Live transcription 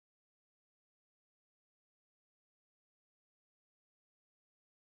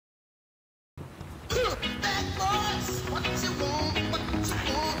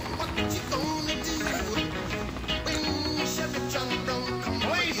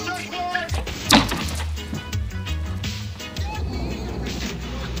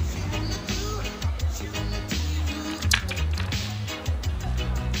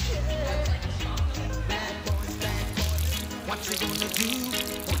Hey,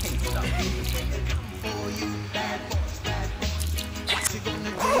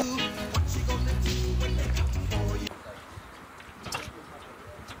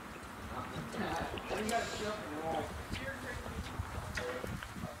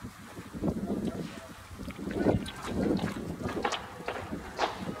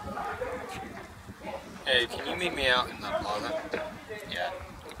 can you meet me out in the plaza? Yeah.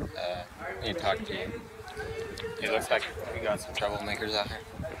 I need to talk to you. It looks like we got some troublemakers out here.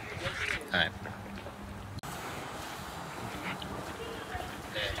 Alright.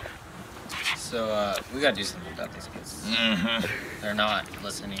 Hey. So, we gotta do something about these kids. They're not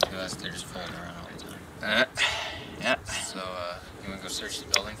listening to us, they're just fooling around all the time. Yeah. So, you wanna go search the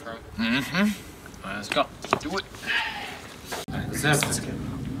building for them? Alright, let's go. Do it. Alright, let's ask this kid.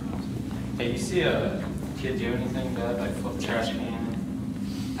 Hey, you see a kid do anything bad, like flip trash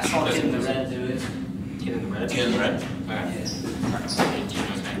can? I saw a kid in the red do it. Kid in the red? Kid in the red? Okay. Yes. Alright, so you do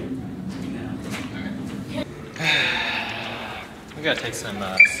his name. We gotta take some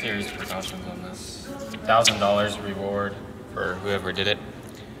serious precautions on this. $1,000 reward for whoever did it.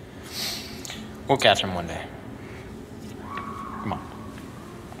 We'll catch him one day. Come on.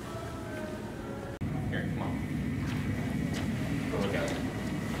 Here, come on. Go look at it.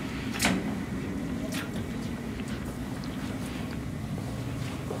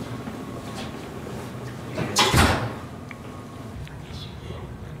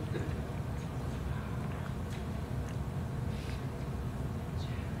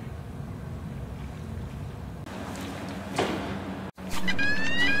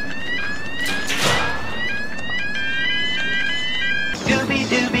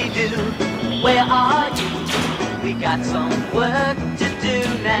 Scooby-Dooby-Doo, where are you? We got some work to do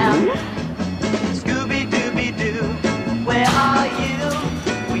now. Scooby-Dooby-Doo, where are you?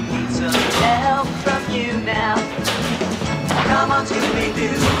 We need some help from you now. Come on,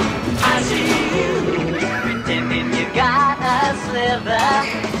 Scooby-Doo, I see you, pretending you got a sliver.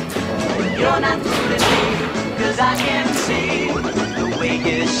 You're not fooling me, 'cause I can see the way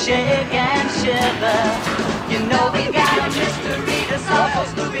you shake and shiver. You know we got a mystery to solve, so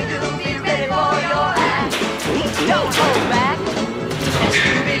Scooby-Doo, be ready for your act. Don't hold back. And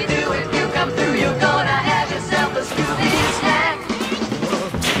Scooby-Doo, if you come through, you're gonna have yourself a Scooby snack.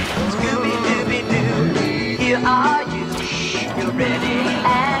 Scooby-Dooby-Doo, here are you. You're ready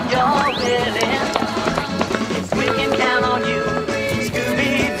and you're willing. We can count on you,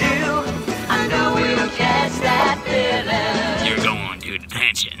 Scooby-Doo. I know we'll catch that feeling. You're going to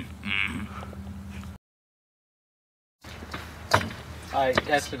detention. Alright,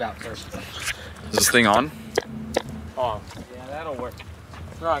 test it out first. Is this thing on? Oh, yeah, that'll work.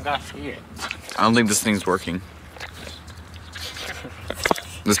 No, I got to see it. I don't think this thing's working.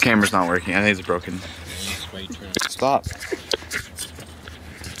 This camera's not working. I think it's broken. Just wait for it. Stop.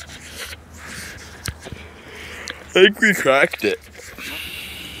 I think we cracked it.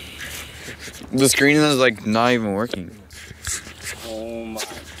 The screen is like not even working. Oh my.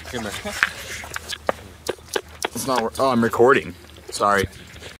 Come here. It's not. Oh, I'm recording. Sorry.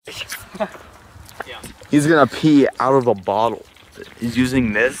 Yeah. He's gonna pee out of a bottle. He's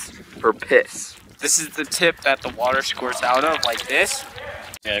using this for piss. This is the tip that the water squirts out of, like this.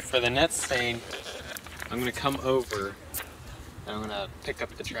 Okay, for the net stain, I'm gonna come over and I'm gonna pick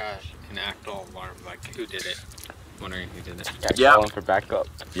up the trash and act all alarmed, like who did it? Wondering who did it. Yeah. Calling for backup.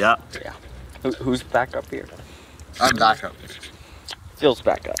 Yeah. Yeah. Who's backup here? I'm back up. Phil's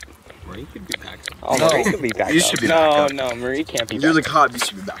backup. Marie could be back up. Oh, No, Marie could be backup. you should be no, backup. No, Marie can't be You're backup. the cop. You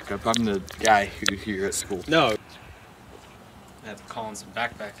should be back up. I'm the guy who here at school. No. I have to call in some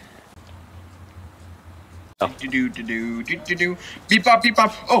backpack. Do. Beep bop, beep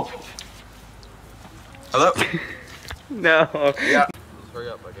bop. Oh. Hello. No. Yeah. Hurry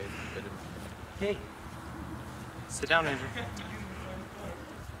up, okay. Hey. Sit down, Andrew.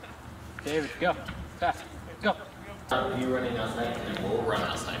 David, go. Fast. Go. You running outside, and then we'll run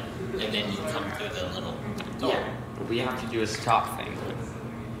outside, and then you come through the little door. Yeah, but we have to do a stop thing.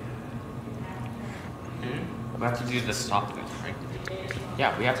 We have to do the stop thing, right?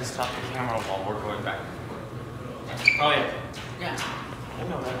 Yeah, we have to stop the camera while we're going back. Oh yeah. Yeah. I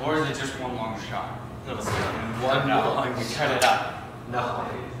know that. Or is it just one long shot? No, it's One long, we cut it up. No.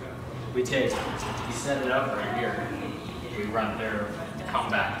 We take, we set it up right here. We run there, come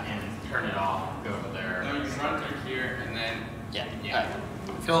back and turn it off, go over there. No, you run through here and then. Yeah.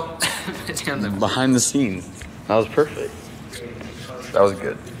 Phil, it's on the Behind the scenes. That was perfect. That was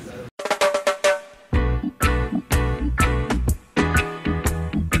good.